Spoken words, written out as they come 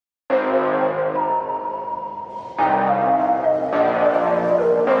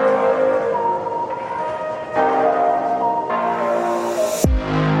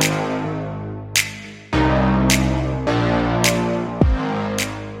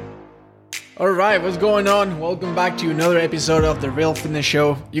All right, what's going on? Welcome back to another episode of the Real Fitness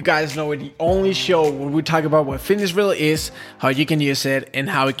Show. You guys know it, the only show where we talk about what fitness really is, how you can use it, and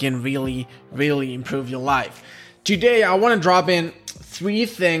how it can really improve your life. Today, I want to drop in 3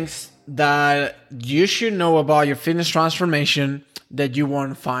 things that you should know about your fitness transformation that you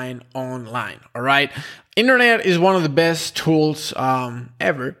won't find online. All right, internet is one of the best tools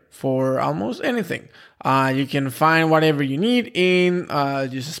ever for almost anything. You can find whatever you need in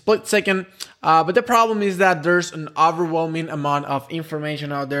just a split second. But the problem is that there's an overwhelming amount of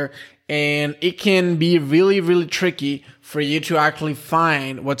information out there, and it can be really tricky for you to actually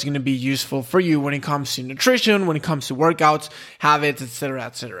find what's going to be useful for you when it comes to nutrition, when it comes to workouts, habits,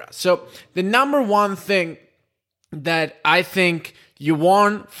 etc. So the number one thing that I think you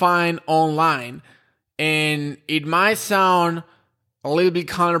won't find online, and it might sound a little bit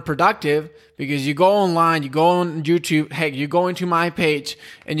counterproductive, because you go online, you go on YouTube, heck, you go into my page,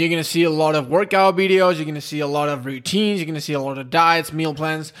 and you're going to see a lot of workout videos, you're going to see a lot of routines, you're going to see a lot of diets, meal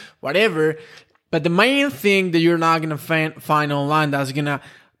plans, whatever. But the main thing that you're not going to find online that's going to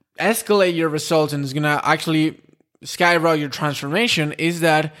escalate your results and is going to actually skyrocket your transformation is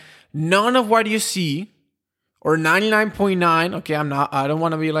that none of what you see, or 99.9, okay, I don't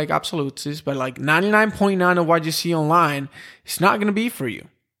want to be like absolutist, but like 99.9 of what you see online is not going to be for you.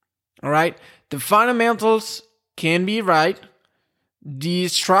 All right? The fundamentals can be right. The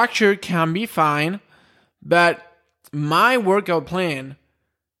structure can be fine. But my workout plan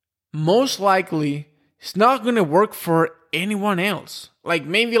most likely is not going to work for anyone else. Like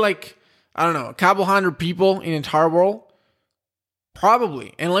maybe like, I don't know, a couple hundred people in the entire world.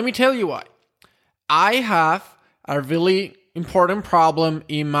 Probably. And let me tell you why. I have a really important problem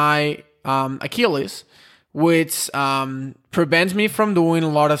in my Achilles, which prevents me from doing a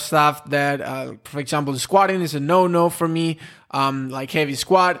lot of stuff that, for example, squatting is a no-no for me, like heavy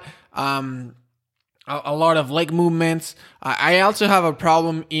squat, a lot of leg movements. I also have a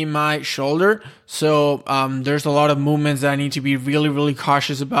problem in my shoulder, so there's a lot of movements that I need to be really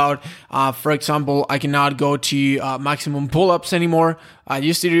cautious about. For example, I cannot go to maximum pull-ups anymore. I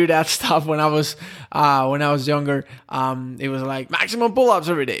used to do that stuff when I was younger. It was like maximum pull-ups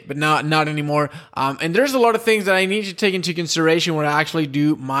every day, but not anymore. And there's a lot of things that I need to take into consideration when I actually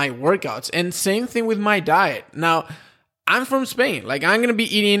do my workouts. And same thing with my diet. Now, I'm from Spain. Like, I'm going to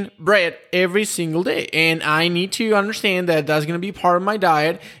be eating bread every single day. And I need to understand that that's going to be part of my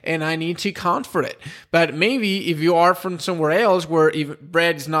diet, and I need to account for it. But maybe if you are from somewhere else where even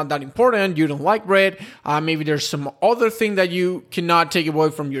bread is not that important, you don't like bread, maybe there's some other thing that you cannot take away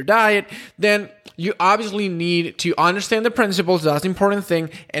from your diet, then you obviously need to understand the principles, that's the important thing,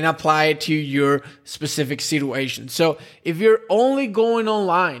 and apply it to your specific situation. So if you're only going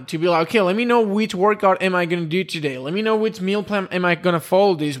online to be like, okay, let me know which workout am I going to do today, let me know which meal plan am I going to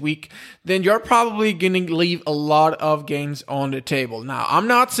follow this week, then you're probably going to leave a lot of gains on the table. Now, I'm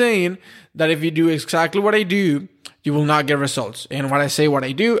not saying that if you do exactly what I do, you will not get results. And when I say what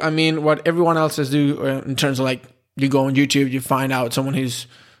I do, I mean what everyone else does do in terms of like, you go on YouTube, you find out someone who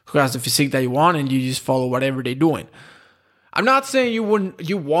has the physique that you want, and you just follow whatever they're doing. I'm not saying you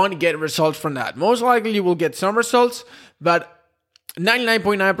won't get results from that. Most likely you will get some results, but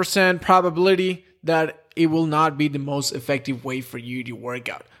 99.9% probability that it will not be the most effective way for you to work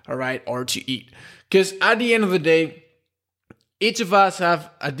out, all right, or to eat. Because at the end of the day, each of us have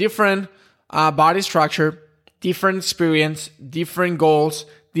a different body structure, different experience, different goals,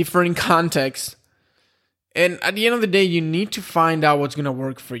 different context. And at the end of the day, you need to find out what's going to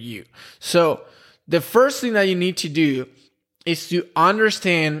work for you. So the first thing that you need to do is to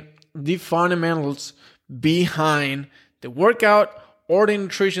understand the fundamentals behind the workout or the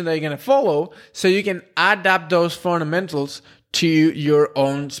nutrition that you're going to follow, so you can adapt those fundamentals to your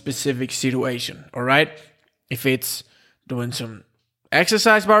own specific situation, all right? If it's doing some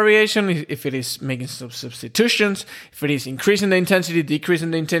exercise variation, if it is making some substitutions, if it is increasing the intensity,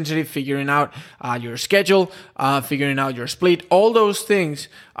 decreasing the intensity, figuring out your schedule, figuring out your split, all those things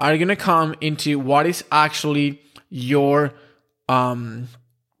are going to come into what is actually your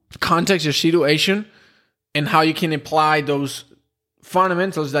context, your situation, and how you can apply those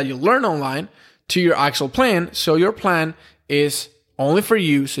fundamentals that you learn online to your actual plan, so your plan is only for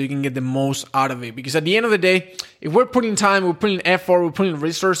you, so you can get the most out of it. Because at the end of the day, if we're putting time, we're putting effort, we're putting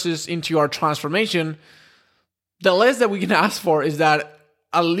resources into our transformation, the less that we can ask for is that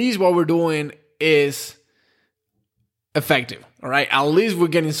at least what we're doing is effective. All right, at least we're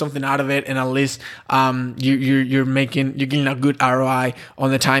getting something out of it, and at least you're getting a good ROI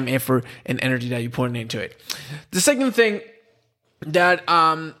on the time, effort, and energy that you're putting into it. The second thing that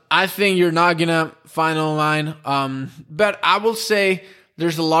I think you're not gonna find online, but I will say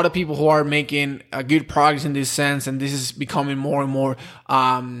there's a lot of people who are making a good progress in this sense, and this is becoming more and more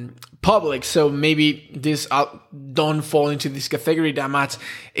public. So maybe this don't fall into this category that much.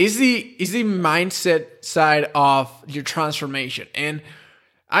 Is the mindset side of your transformation, and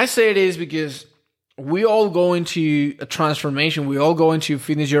I say it is because we all go into a transformation. We all go into a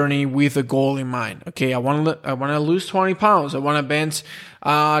fitness journey with a goal in mind. Okay, I want to lose 20 pounds. I want to bench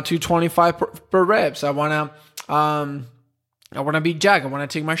 225 per reps. I want to be jacked. I want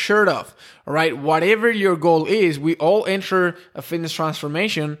to take my shirt off. All right, whatever your goal is, we all enter a fitness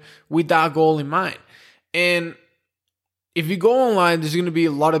transformation with that goal in mind. And if you go online, there's going to be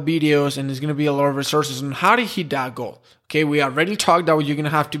a lot of videos and there's going to be a lot of resources on how to hit that goal. Okay, we already talked that you're going to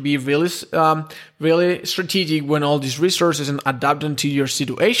have to be really strategic when all these resources and adapt them to your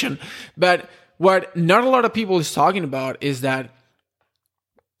situation. But what not a lot of people is talking about is that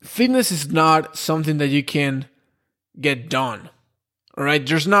fitness is not something that you can get done. All right,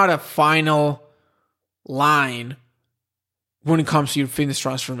 there's not a final line when it comes to your fitness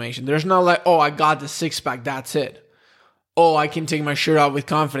transformation. There's not like, oh, I got the six pack, that's it. Oh, I can take my shirt off with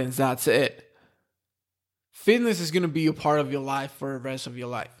confidence, that's it. Fitness is going to be a part of your life for the rest of your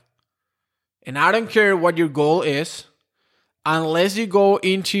life. And I don't care what your goal is, unless you go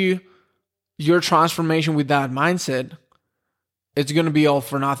into your transformation with that mindset, it's going to be all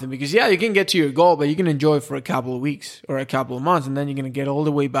for nothing. Because yeah, you can get to your goal, but you can enjoy it for a couple of weeks or a couple of months, and then you're going to get all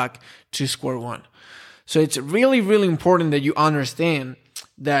the way back to square one. So it's really, really important that you understand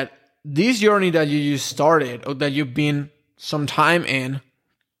that this journey that you just started or that you've been some time in,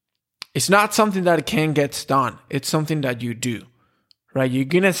 it's not something that can get done. It's something that you do, right? You're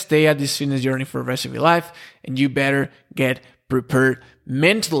going to stay at this fitness journey for the rest of your life, and you better get prepared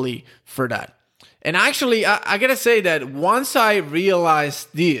mentally for that. And actually, I got to say that once I realized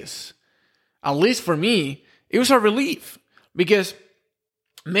this, at least for me, it was a relief, because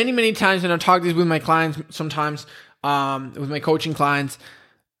many, many times when I talk this with my clients, sometimes with my coaching clients,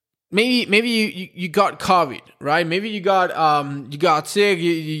 maybe you got COVID, right? Maybe you got sick,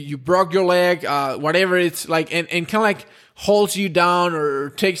 you broke your leg, whatever it's like, and kind of like holds you down or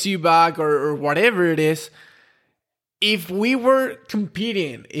takes you back or whatever it is. If we were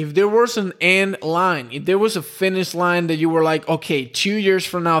competing, if there was an end line, if there was a finish line that you were like, okay, 2 years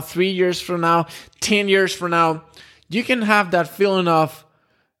from now, 3 years from now, 10 years from now, you can have that feeling of,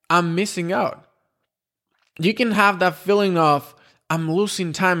 I'm missing out. You can have that feeling of, I'm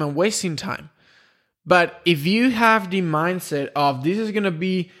losing time and wasting time. But if you have the mindset of, this is going to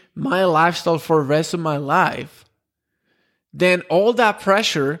be my lifestyle for the rest of my life, then all that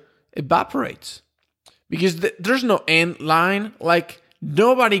pressure evaporates. Because there's no end line. Like,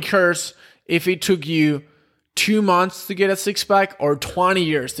 nobody cares if it took you 2 months to get a six-pack or 20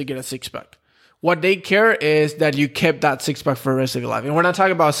 years to get a six-pack. What they care is that you kept that six-pack for the rest of your life. And when I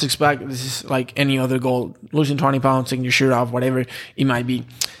talk about six-pack, this is like any other goal. Losing 20 pounds, taking your shirt off, whatever it might be.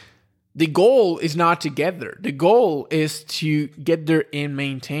 The goal is not to get there. The goal is to get there and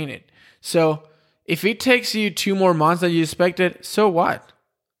maintain it. So if it takes you 2 more months than you expected, so what?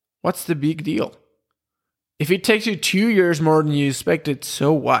 What's the big deal? If it takes you 2 years more than you expected,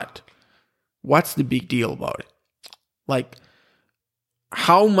 so what? What's the big deal about it? Like,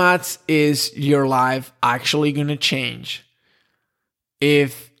 how much is your life actually going to change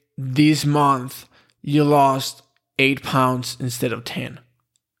if this month you lost 8 pounds instead of 10?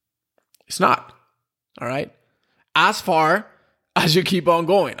 It's not. All right. As far as you keep on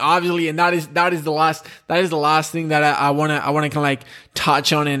going, obviously, and that is the last thing that I wanna kind of like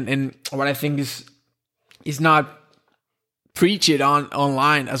touch on, and what I think is not preach it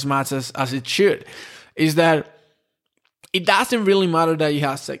online as much as it should, is that it doesn't really matter that you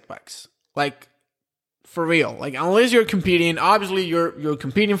have six packs. Like, for real. Like, unless you're competing, obviously you're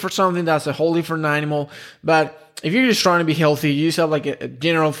competing for something that's a whole different animal. But if you're just trying to be healthy, you just have like a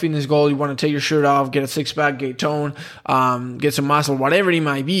general fitness goal, you want to take your shirt off, get a six pack, get tone, get some muscle, whatever it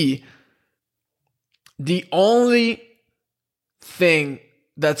might be, the only thing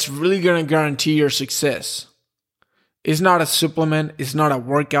that's really going to guarantee your success is not a supplement, it's not a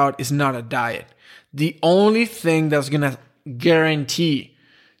workout, it's not a diet. The only thing that's going to guarantee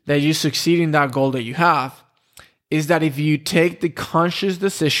that you succeed in that goal that you have is that if you take the conscious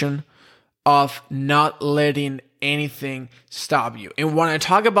decision of not letting anything stop you. And when I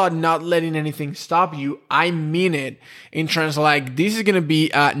talk about not letting anything stop you, I mean it in terms of like, this is going to be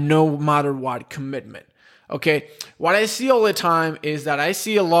a no matter what commitment. Okay. What I see all the time is that I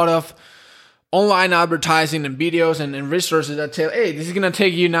see a lot of online advertising and videos and resources that tell, hey, this is going to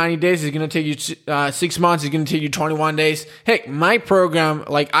take you 90 days. It's going to take you 6 months. It's going to take you 21 days. Heck, my program,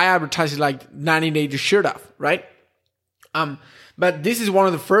 like I advertise it like 90 days to shirt off, right? But But this is one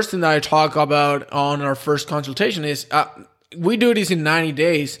of the first things that I talk about on our first consultation is we do this in 90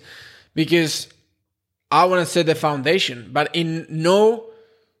 days because I want to set the foundation. But in no,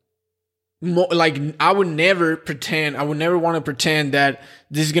 I would never want to pretend that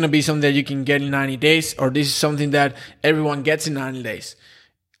this is going to be something that you can get in 90 days or this is something that everyone gets in 90 days.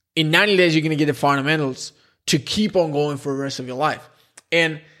 In 90 days, you're going to get the fundamentals to keep on going for the rest of your life.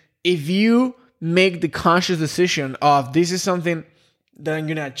 And if you make the conscious decision of this is something that I'm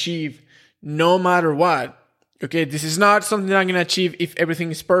going to achieve no matter what, okay, this is not something that I'm going to achieve if everything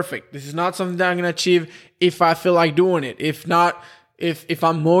is perfect. This is not something that I'm going to achieve if I feel like doing it. If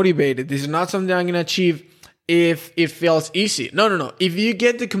I'm motivated. This is not something that I'm going to achieve if it feels easy. No. If you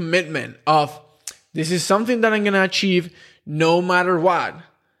get the commitment of this is something that I'm going to achieve no matter what,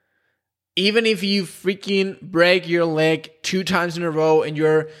 even if you freaking break your leg 2 times in a row and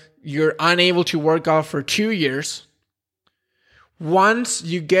you're unable to work out for 2 years, once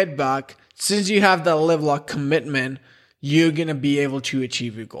you get back, since you have that level of commitment, you're going to be able to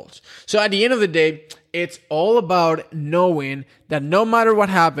achieve your goals. So at the end of the day, it's all about knowing that no matter what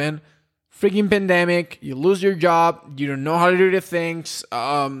happened, freaking pandemic, you lose your job, you don't know how to do the things,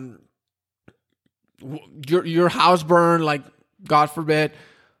 your house burned, like God forbid,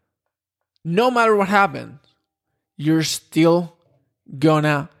 no matter what happened, you're still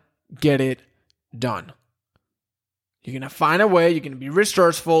gonna get it done. You're gonna find a way. You're gonna be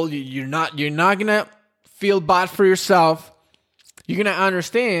resourceful. You're not gonna feel bad for yourself. You're gonna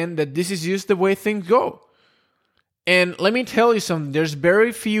understand that this is just the way things go. And let me tell you something. There's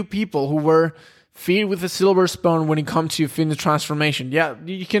very few people who were fed with a silver spoon when it comes to fitness transformation. Yeah,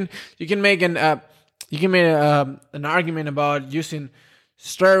 you can make an argument about using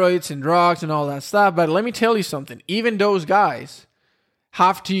steroids and drugs and all that stuff. But let me tell you something. Even those guys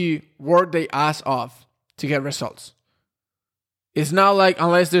have to work their ass off to get results. It's not like,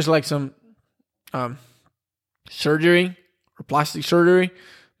 unless there's like some surgery or plastic surgery.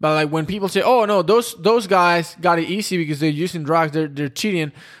 But like when people say, "Oh no, those guys got it easy because they're using drugs, they're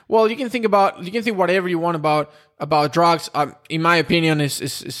cheating." Well, you can think whatever you want about drugs. In my opinion,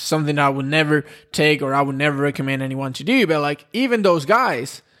 is something I would never take or I would never recommend anyone to do. But like even those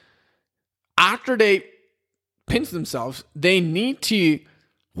guys, after they pinch themselves, they need to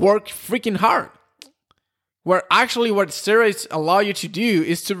work freaking hard. Where actually what steroids allow you to do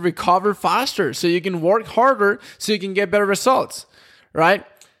is to recover faster, so you can work harder, so you can get better results, right?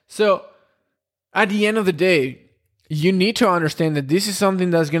 So at the end of the day, you need to understand that this is something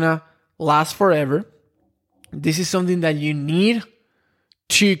that's going to last forever. This is something that you need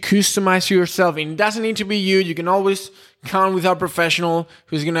to customize yourself. And it doesn't need to be you. You can always count with a professional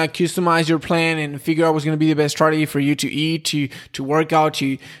who's going to customize your plan and figure out what's going to be the best strategy for you to eat, to work out,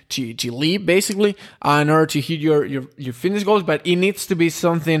 to live, basically, in order to hit your fitness goals. But it needs to be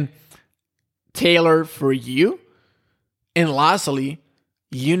something tailored for you. And lastly,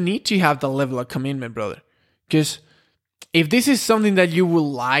 you need to have the level of commitment, brother. Because if this is something that you would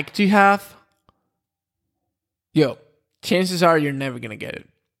like to have, chances are you're never going to get it.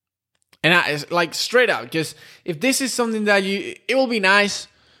 And it's like straight out, because if this is something that it will be nice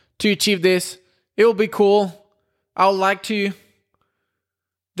to achieve this, it will be cool, I would like to,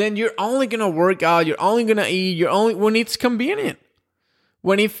 then you're only going to work out, you're only going to eat, when it's convenient.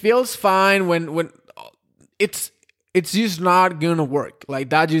 When it feels fine, when it's just not going to work.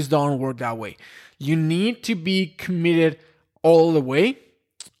 Like that just don't work that way. You need to be committed all the way,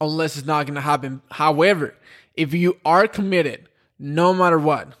 unless it's not going to happen. However, if you are committed, no matter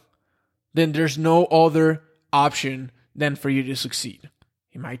what, then there's no other option than for you to succeed.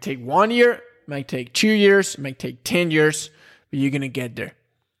 It might take 1 year, it might take 2 years, it might take 10 years, but you're going to get there.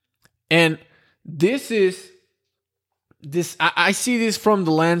 And I see this from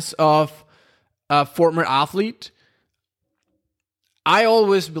the lens of a former athlete. I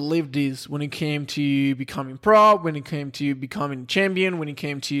always believed this when it came to becoming pro, when it came to becoming champion, when it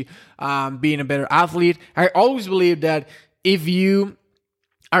came to being a better athlete. I always believed that if you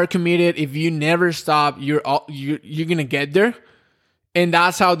are committed, if you never stop, you're gonna get there. And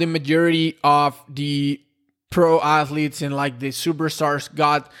that's how the majority of the pro athletes and like the superstars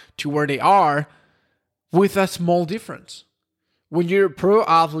got to where they are, with a small difference. When you're a pro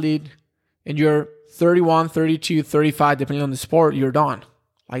athlete and you're 31, 32, 35, depending on the sport, you're done.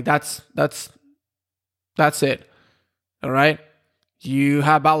 Like that's it. All right. You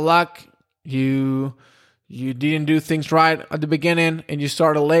have bad luck. You didn't do things right at the beginning and you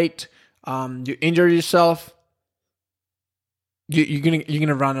started late. You injure yourself. You're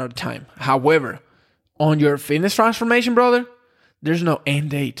gonna run out of time. However, on your fitness transformation, brother, there's no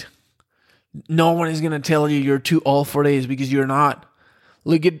end date. No one is going to tell you you're too old for this, because you're not.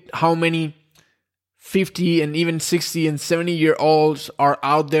 Look at how many 50 and even 60 and 70-year-olds are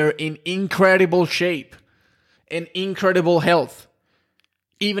out there in incredible shape and incredible health,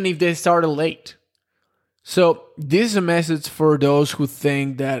 even if they started late. So this is a message for those who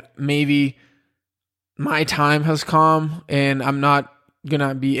think that maybe my time has come and I'm not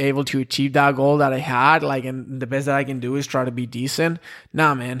gonna be able to achieve that goal that I had, like, and the best that I can do is try to be decent.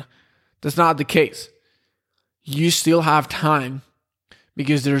 Nah, man, that's not the case. You still have time,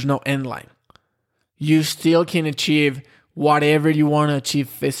 because there's no end line. You still can achieve whatever you want to achieve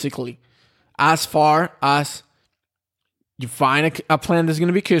physically, as far as you find a plan that's going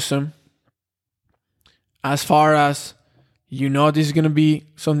to be custom, as far as you know this is going to be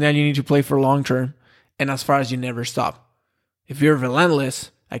something that you need to play for long term, and as far as you never stop. If you're relentless,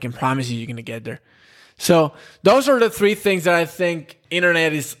 I can promise you're going to get there. So those are the 3 things that I think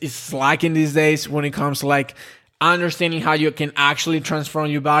internet is lacking these days when it comes to like understanding how you can actually transform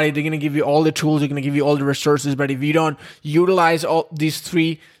your body. They're going to give you all the tools, they're going to give you all the resources, but if you don't utilize all these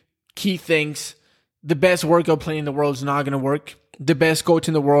 3 key things, the best workout plan in the world is not going to work. The best coach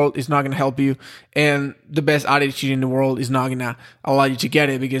in the world is not going to help you, and the best attitude in the world is not going to allow you to get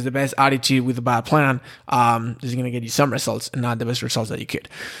it, because the best attitude with a bad plan is going to get you some results and not the best results that you could.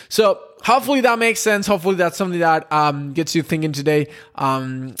 So hopefully that makes sense. Hopefully that's something that gets you thinking today.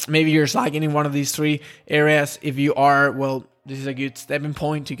 Maybe you're slacking in one of these 3 areas. If you are, well, this is a good stepping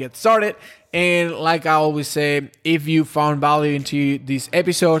point to get started. And like I always say, if you found value into this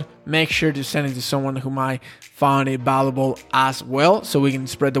episode, make sure to send it to someone who might find it valuable as well, so we can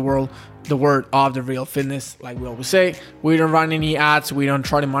spread the word of the real fitness. Like we always say, we don't run any ads. We don't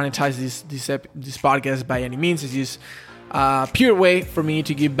try to monetize this podcast by any means. It's just a pure way for me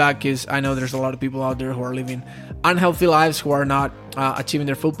to give back, because I know there's a lot of people out there who are living unhealthy lives, who are not achieving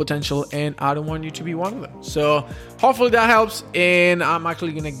their full potential, and I don't want you to be one of them. So hopefully that helps, and I'm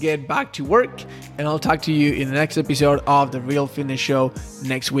actually gonna get back to work, and I'll talk to you in the next episode of the Real Fitness Show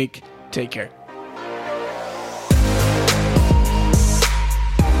next week. Take care.